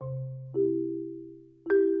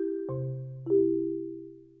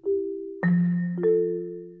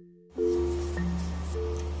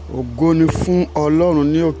Ògo ni fún Ọlọ́run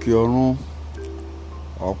ní òkè ọ̀run.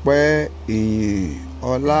 Ọpẹ́, ìyìn,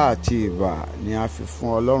 ọlá àti ìbà ni a fi fún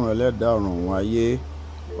Ọlọ́run ẹlẹ́dàá ọ̀run òun ayé.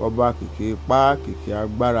 Ọba kìkì ipá, kìkì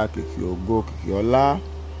agbára, kìkì ògo, kìkì ọlá.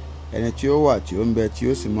 Ẹni tí ó wà, tí ó ń bẹ, tí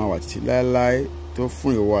ó sì máa wà títí láéláé, tó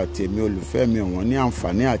fún ìwọ àti èmi olùfẹ́ mi ọ̀wọ́n ní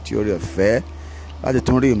àǹfààní àti oore ọ̀fẹ́ láti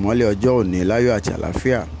tún rí ìmọ́lẹ̀ ọjọ́ òní láyọ̀ àti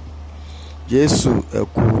àlàáfíà. Jésù, ẹ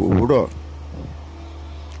kú òwúrọ̀.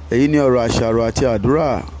 Èyí ni ọ̀rọ̀ àṣàrò àti àdúrà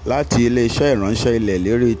láti ilé-iṣẹ́ ìránṣẹ́ ilẹ̀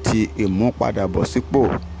ìlérí ti ìmúpadàbọ̀sípò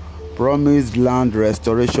Promised Land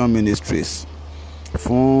Restoration Ministries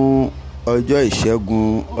fún ọjọ́ ìṣẹ́gun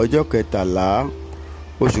ọjọ́ 13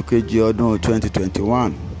 oṣù kejì ọdún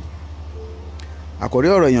 2021. Àkòrí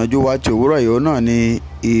ọ̀rọ̀ ìyànjú wa ti òwúrọ̀ yìí náà ni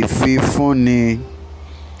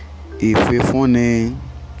ìfifúnni.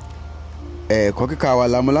 Ẹ̀kọ́ kíkà wa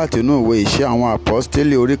la mú láti inú ìwé Iṣẹ́ àwọn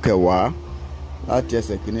Àpọ́stélì orí 10 láti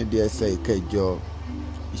ẹsẹ̀ kìíní dé ẹsẹ̀ ìkẹjọ.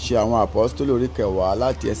 Iṣẹ́ àwọn Àpọ́stélì orí 10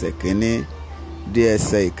 láti ẹsẹ̀ kìíní dé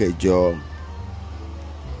ẹsẹ̀ ìkẹjọ.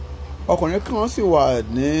 Ọkùnrin kan sì wà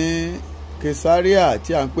ní Kesaria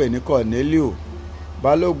tí a ń pè ní Corneliu,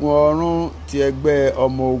 balógun ọ̀rún ti ẹgbẹ́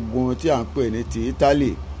ọmọ ogun tí a ń pè ní ti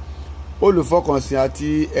Ítálì, olùfọkànsìn àti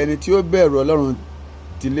ẹni tí ó bẹ̀rù Ọlọ́run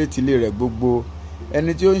tilétilé rẹ̀ gbogbo,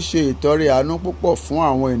 ẹni tí ó ń ṣe ìtọrẹ àánú púpọ̀ fún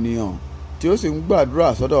àwọn ènìyàn, tí ó sì ń gbàdúrà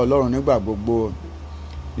sọ́dọ̀ Ọlọ́run nígbà gbogbo.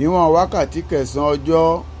 Níwọ̀n wákàtí 9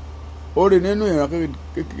 ọjọ́, ó rí nínú ìran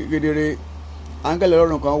kedere, áńgẹ́lì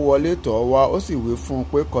Ọlọ́run kan wọlé tọ̀ wá, ó sì wí fún un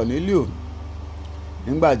pé, Corneliu.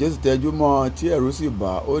 Nígbà tí ó sì tẹjú mọ́, tí ẹ̀rù sì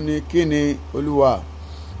bà, ó ní, kí ni, Olúwa?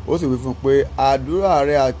 Ó sì wí fún un pé, àdúrà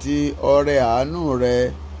rẹ àti ọrẹ àánú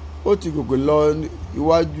rẹ ó ti gòkè lọ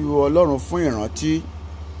iwájú Ọlọ́run fún ìrántí.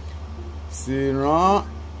 Sì rán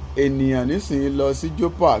ènìyàn nísìnyí lọ sí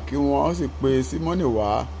Jópa kí wọ́n sì pe Símónì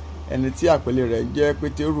wá, ẹni tí àpèlé rẹ̀ jẹ́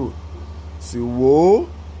Pétérù. Sì wò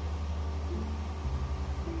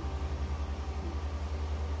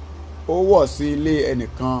ó wọ̀ sí ilé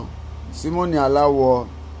ẹnìkan, Símónì aláwọ,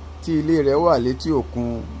 tí ilé rẹ̀ wà létí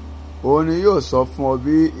òkun. Òun ni yóò sọ fún ọ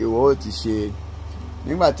bí ìwọ ó ti ṣe.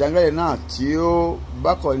 Nígbà tí áńgẹ́lì náà tí ó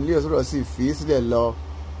bá Corneliu sọ̀rọ̀ sì fi sílẹ̀ lọ,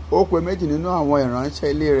 ó pe méjì nínú àwọn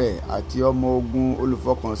ìránṣẹ́ ilé rẹ̀ àti ọmọ ogun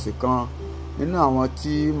olùfọkànsìn kan nínú àwọn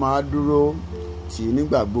tí máa dúró tì í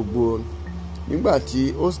nígbà gbogbo. Nígbà tí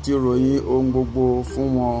ó sì ti ròyìn ohun gbogbo fún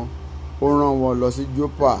wọn, ó rán wọn lọ sí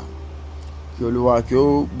Jópa. Kí Olúwa kí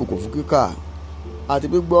ó bùkún fún kíkà àti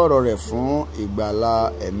gbígbọ́ ọ̀rọ̀ rẹ̀ fún ìgbàlà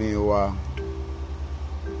ẹ̀mí wa.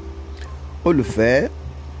 Olùfẹ́,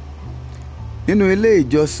 nínú ilé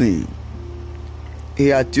ìjọsìn,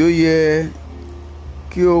 ìhà tí ó yẹ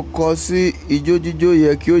kí ó kọ sí ijó jíjó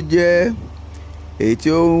yẹ kí ó jẹ́ èyí tí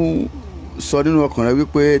ó ń sọ nínú ọkàn rẹ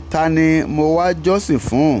wípé, ta ni mo wá jọ́sìn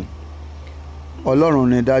fún? Ọlọ́run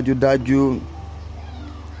ni dájúdájú.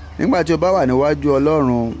 Nígbà tí o bá wà níwájú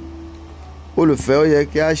Ọlọ́run, olùfẹ́, ó yẹ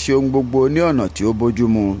kí a ṣe ohun gbogbo ní ọ̀nà tí ó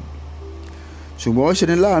bójúmu. Ṣùgbọ́n ó ṣe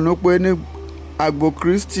ni láàánú pé ní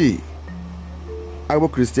agbo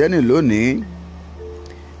Kristẹni lónìí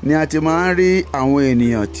ni a ti máa ń rí àwọn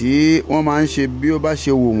ènìyàn tí wọ́n máa ń ṣe bí ó bá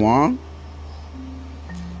ṣe wù wọ́n.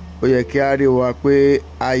 Ó yẹ kí a rí wa pé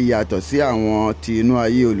a yàtọ̀ sí àwọn ti inú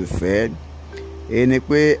ayé, olùfẹ́. Èyí ni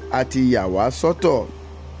pé a ti yà wá sọ́tọ̀.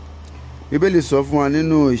 Bíbélì sọ fún wa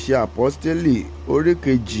nínú Iṣẹ́ Àpọ́stélì orí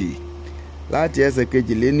 2 láti ẹsẹ̀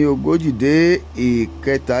 42 dé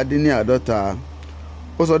 47.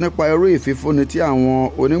 Ó sọ nípa irú ìfifúnni tí àwọn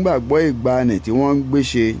onígbàgbọ́ ìgbàanì tí wọ́n ń gbé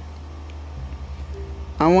ṣe.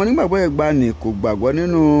 Àwọn onígbàgbọ́ ìgbàanì kò gbàgbọ́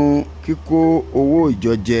nínú kíkó owó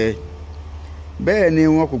ìjọ jẹ. Bẹ́ẹ̀ ni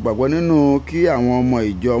wọn kò gbàgbọ́ nínú kí àwọn ọmọ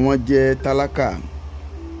ìjọ wọn jẹ́ tálákà.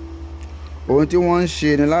 Ohun tí wọ́n ń ṣe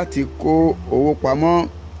ni láti kó owó pamọ́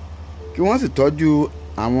kí wọ́n sì tọ́jú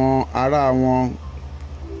àwọn ará wọn.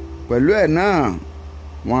 Pẹ̀lú ẹ̀ náà,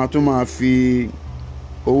 wọ́n á tún máa fi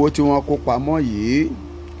owó tí wọ́n kó pamọ́ yìí,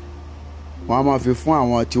 wọ́n á máa fi fún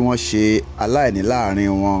àwọn tí wọ́n ṣe aláìní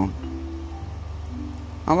láàrin wọn.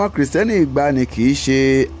 Àwọn Kìrìsìtẹ́nì ìgbàanì kì í ṣe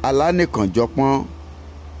alánìkànjọpọ́n.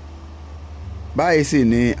 Báyìí sì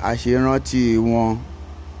ni a ṣe rántí wọn.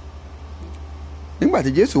 Nígbà tí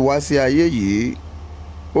Jésù wá sí ayé yìí,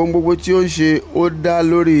 ohun gbogbo tí ó ń ṣe ó dá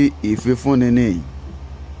lórí ìfifúnni ni.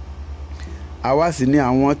 Àwa sì ni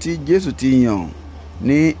àwọn tí Jésù ti yàn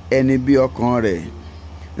ní ẹni bí ọkàn rẹ̀.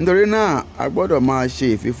 Nítorí náà, a gbọ́dọ̀ máa ṣe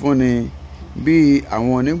ìfifúnni bí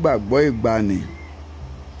àwọn onígbàgbọ́ ìgbàanì.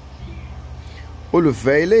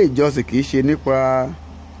 Olùfẹ́, ilé ìjọsìn kì í ṣe nípa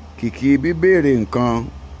kìkì bíbéèrè nǹkan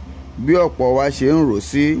bí ọ̀pọ̀ wa ṣe ń rò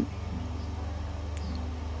sí.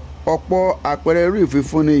 Ọ̀pọ̀ àpẹẹrẹ irú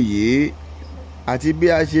ìfifúnni yìí àti bí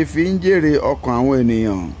a ṣe fi ń jèrè ọkàn àwọn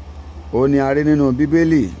ènìyàn ó ní a rí nínú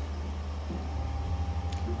bíbélì.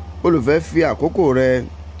 Olùfẹ́, fi àkókò rẹ,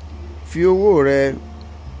 fi owó rẹ,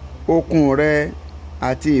 okun rẹ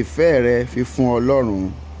àti ìfẹ́ rẹ fi fún Ọlọ́run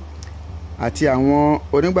àti àwọn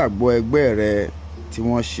onígbàgbọ́ ẹgbẹ́ rẹ tí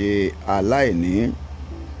wọ́n ṣe aláìní.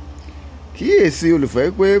 Kíyèsí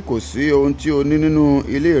olùfẹ́ pé kò sí ohun tí o ní nínú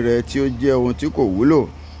ilé rẹ tí ó jẹ́ ohun tí kò wúlò,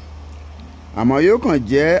 àmọ́ yóò kàn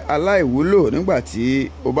jẹ́ aláìwúlò nígbà tí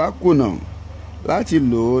o bá kùnà láti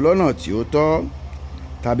lò ó lọ́nà tí ó tọ́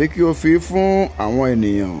tàbí kí o fi fún àwọn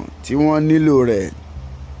ènìyàn tí wọ́n nílò rẹ̀.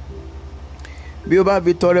 Bí o bá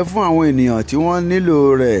fi tọrẹ fún àwọn ènìyàn tí wọ́n nílò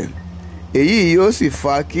rẹ̀, èyí yóò sì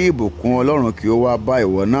fa kí ìbùkún Ọlọ́run kí ó wá bá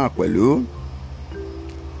ìwọ náà pẹ̀lú.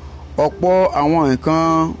 Ọ̀pọ̀ àwọn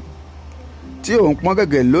nǹkan tí ò ń pọ́n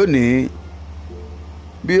gẹ́gẹ́ lónìí,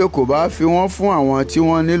 bí o kò bá fi wọ́n fún àwọn tí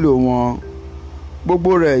wọ́n nílò wọn,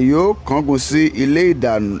 gbogbo rẹ̀ yóò kángun sí ilé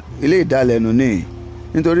ìdalẹ̀nù ni,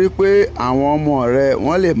 nítorí pé àwọn ọmọ rẹ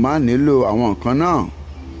wọ́n lè má nílò àwọn nǹkan náà.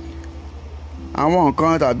 Àwọn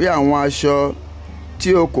nǹkan tàbí àwọn aṣọ tí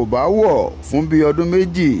o kò bá wọ̀ fún bí ọdún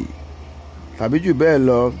méjì tàbí jù bẹ́ẹ̀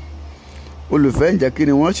lọ, olùfẹ́, ǹjẹ́ kí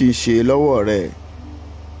ni wọ́n sì ń ṣe lọ́wọ́ rẹ?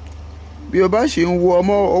 Bí o bá sì ń wo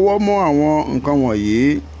ọwọ́ mọ́ àwọn nǹkan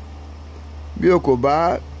wọ̀nyí, bí o kò bá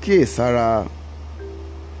kíyèsára,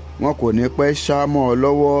 wọn kò ní pẹ́ ṣá mọ́ ọ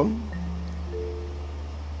lọ́wọ́.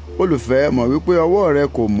 Olùfẹ́, mọ̀ wípé ọwọ́ rẹ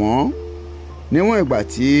kò mọ́ níwọ̀n ìgbà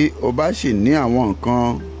tí o bá sì ní àwọn nǹkan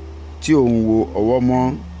tí ò ń wo ọwọ́ mọ́.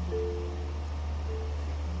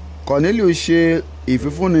 Kọ̀nílíù ṣe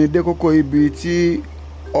ìfifúnni dé kókó ibi tí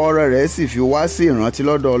ọrẹ rẹ̀ sì fi wá sí ìrántí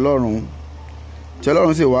lọ́dọ̀ Ọlọ́run, tí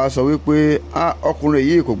Ọlọ́run sì wá sọ wípé ọkùnrin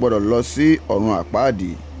yìí kò gbọdọ̀ lọ sí ọ̀run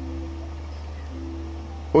àpáàdì.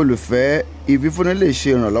 Olùfẹ́, ìfifúnni lè ṣe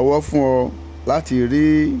ìrànlọ́wọ́ fún ọ láti rí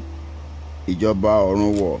ìjọba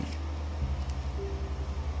ọ̀run wọ̀.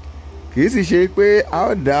 Kì í sì ṣe pé a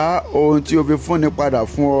ó dá ohun tí o fi fúnni padà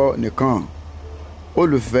fún ọ nìkan.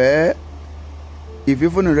 Olùfẹ́,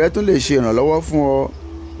 ìfifúnni rẹ tún lè ṣe ìrànlọ́wọ́ fún ọ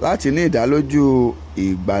láti ní ìdálójú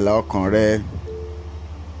ìgbàlà ọkàn rẹ.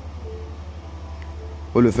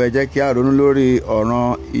 Olùfẹ́, jẹ́ kí a ronú lórí ọ̀ràn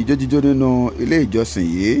ijó jíjó nínú ilé ìjọsìn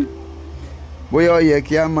yìí. Bóyá ó yẹ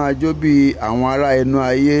kí a máa jó bí àwọn ará inú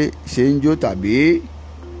ayé ṣe ń jó, tàbí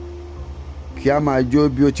kí a máa jó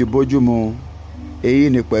bí ó ti bójú mu, èyí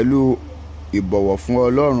ni pẹ̀lú ìbọ̀wọ̀ fún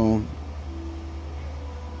Ọlọ́run.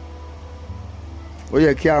 Ó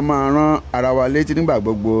yẹ kí a máa rán ara wa létí nígbà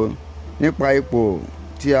gbogbo nípa ipò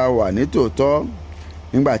tí a wà ní tòótọ́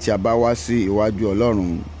nígbà tí a bá wá sí iwájú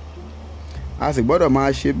Ọlọ́run. A sì gbọ́dọ̀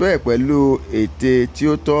máa ṣe bẹ́ẹ̀ pẹ̀lú ète tí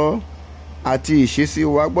ó tọ́, àti ìṣesí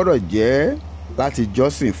wa gbọ́dọ̀ jẹ́ láti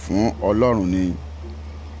jọ́sìn fún Ọlọ́run ni.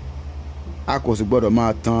 A kò sì gbọ́dọ̀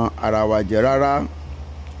máa tan ara wa jẹ rárá,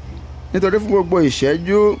 nítorí fún gbogbo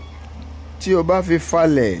ìṣẹ́jú tí o bá fi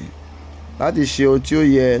falẹ̀ láti ṣe ohun tí ó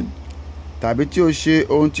yẹ tàbí tí o ṣe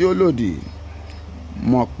ohun tí ó lòdì,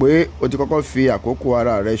 mọ̀ pé o ti kọ́kọ́ fi àkókò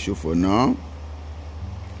ara rẹ ṣòfò náà.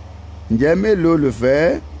 Ǹjẹ́ mélòó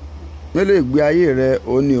olùfẹ́, mélòó ìgbé ayé rẹ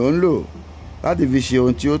òun ni ò ń lò láti fi ṣe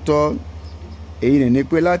ohun tí ó tọ́? Èyí ni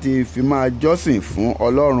pé láti fi máa jọ́sìn fún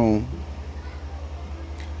Ọlọ́run.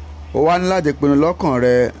 O wá ní láti pinnu lọ́kàn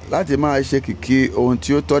rẹ láti máa ṣe kìkì ohun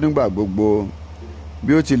tí ó tọ́ nígbà gbogbo,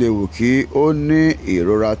 bí ó ti lè wù kí ó ní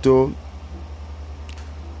ìrora tó.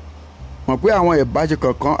 Mọ̀ pé àwọn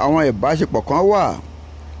ìbáṣepọ̀ kan wà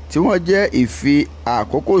tí wọ́n jẹ́ ìfi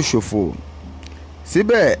àkókò ṣòfò,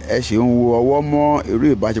 síbẹ̀ ẹ ṣì ń wo ọwọ́ mọ́ irú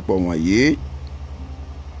ìbáṣepọ̀ wọ̀nyí.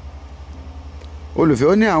 Olùfẹ́,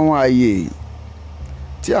 ó ní àwọn ààyè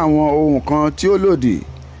tí àwọn ohun kan tí ó lòdì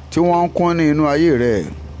tí wọ́n ń kún ní inú ayé rẹ̀.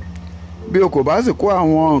 Bí o kò bá sì kó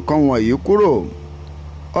àwọn nǹkan wọ̀nyí kúrò,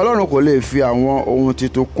 Ọlọ́run kò lè fi àwọn ohun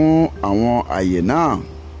titun kún àwọn ààyè náà.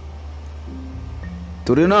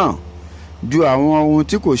 Torí náà, ju àwọn ohun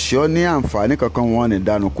tí kò ṣe ọ́ ní àǹfààní kankan wọn nì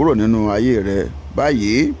dànù kúrò nínú ayé rẹ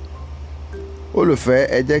báyìí. Olùfẹ́,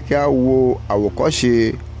 ẹ jẹ́ kí a wo àwòkọ́ṣe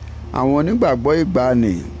àwọn onígbàgbọ́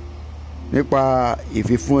ìgbàanì nípa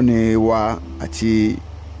ìfifúnni wa àti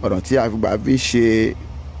ọ̀nà tí a fi ṣe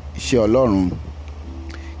iṣẹ́ Ọlọ́run.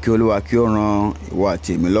 Kí Olúwa kí ó ran ìwọ àti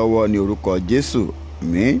èmi lọ́wọ́ ní orúkọ Jésù.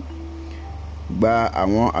 Àmín. Gba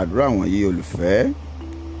àwọn àdúrà wọ̀nyí olùfẹ́.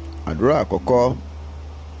 Àdúrà àkọ́kọ́.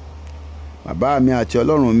 Bàbá mi àti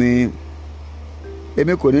Ọlọ́run mi,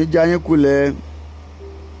 èmi kò ní já yín kulẹ̀.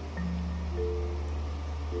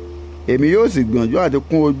 Èmi yóò sì gbìyànjú àti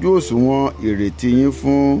kún ojú òṣùwọ̀n ìrètí yín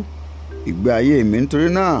fún ìgbé ayé mi. Nítorí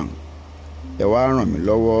náà, ẹ wá ràn mí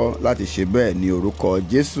lọ́wọ́ láti ṣe bẹ́ẹ̀ ní orúkọ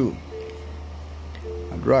Jésù.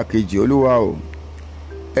 Àdúrà kejì. Olúwa o,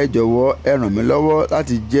 ẹ jọ̀wọ́ ẹ ràn mí lọ́wọ́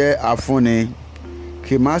láti jẹ́ afúnni, kí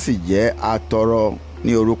kí má sì jẹ́ atọrọ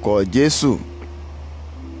ní orúkọ Jésù.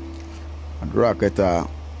 Àdúrà kẹta,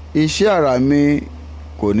 iṣẹ́ àrà mi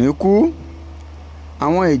kò ní kú,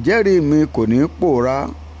 àwọn ìjẹ́rìí mi kò ní pòórá,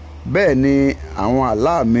 bẹ́ẹ̀ ni àwọn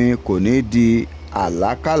àlá mi kò ní di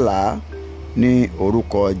àlákàlà ní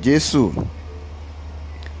orúkọ Jésù.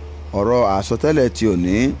 Ọ̀rọ̀ àsọtẹ́lẹ̀ ti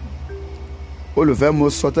òní. Olùfẹ́, mo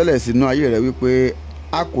sọtẹ́lẹ̀ sínú ayé rẹ wípé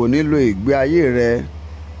a kò ní lo ìgbé ayé rẹ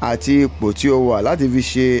àti ipò tí o wà láti fi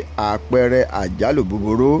ṣe àpẹẹrẹ àjálù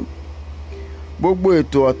búburú. Gbogbo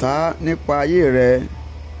ètò ọ̀tá nípa ayé rẹ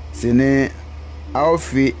sì ni a ó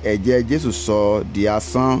fi ẹ̀jẹ̀ Jésù sọ di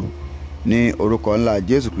asán ní orúkọ ńlá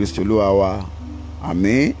Jésù Kristi Olúwa wa.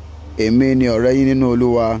 Àmín. Èmi ni ọ̀rẹ́ yín nínú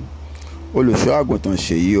Olúwa, olùṣọ́ àgùntàn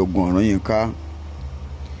Ṣèyí Ogun Ọ̀rúnyìnká.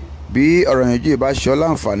 Bí ọ̀rọ̀ yẹn yìí bá ṣe ọ́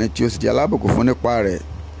láǹfààní tí o sì di alábùkún fún nípa rẹ̀,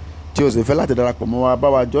 tí o sì fẹ́ láti darapọ̀ mọ́ wa bá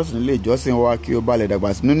wa jọ́sìn nílé ìjọsìn wa kí o bá lè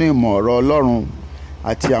dàgbà sí nínú ìmọ̀ ọ̀rọ̀ Ọlọ́run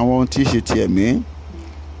àti àwọn ohun tí í ṣe ti ẹ̀mí.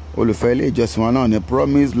 Olùfẹ́ ilé ìjọsìn wa náà ní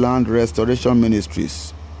Promise Land Restoration Ministries,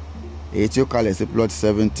 èyí tí ó kalẹ̀ sí plot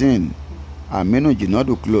 17 Aminu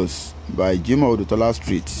Jinadu Close by Jimoh Odutola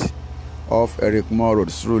Street off Eric Moore Road,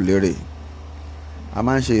 Surulere. A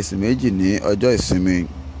máa ń ṣe ìsìn méjì ní ọjọ́ ìsinmi.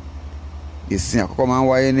 Ìsìn àkọ́kọ́ máa ń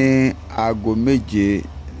wáyé ní aago 7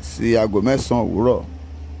 sí aago 9 òwúrọ̀,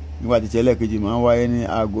 nígbà tí ẹlẹ́ẹ̀kejì máa ń wáyé ní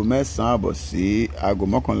aago 9 àbọ̀ sí aago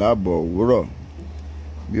 11 àbọ̀ òwúrọ̀.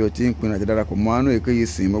 Bí o ti ń pinnu àti darapọ̀ mọ́ àánú èkéyìí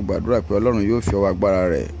sìn, mo gbàdúrà pé Ọlọ́run yóò fi ọwọ́ agbára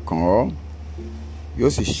rẹ̀ kàn ọ́, yóò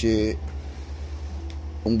sì ṣe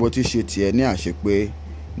ohun gbogbo tí ṣe tiẹ̀ ní àṣepé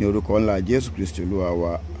ní orúkọ ńlá Jésù Kristi Olúwa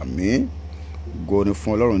wa. Àmín. Ògo ni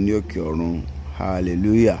fún Ọlọ́run ní òkè ọ̀run.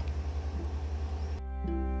 Hallelujah.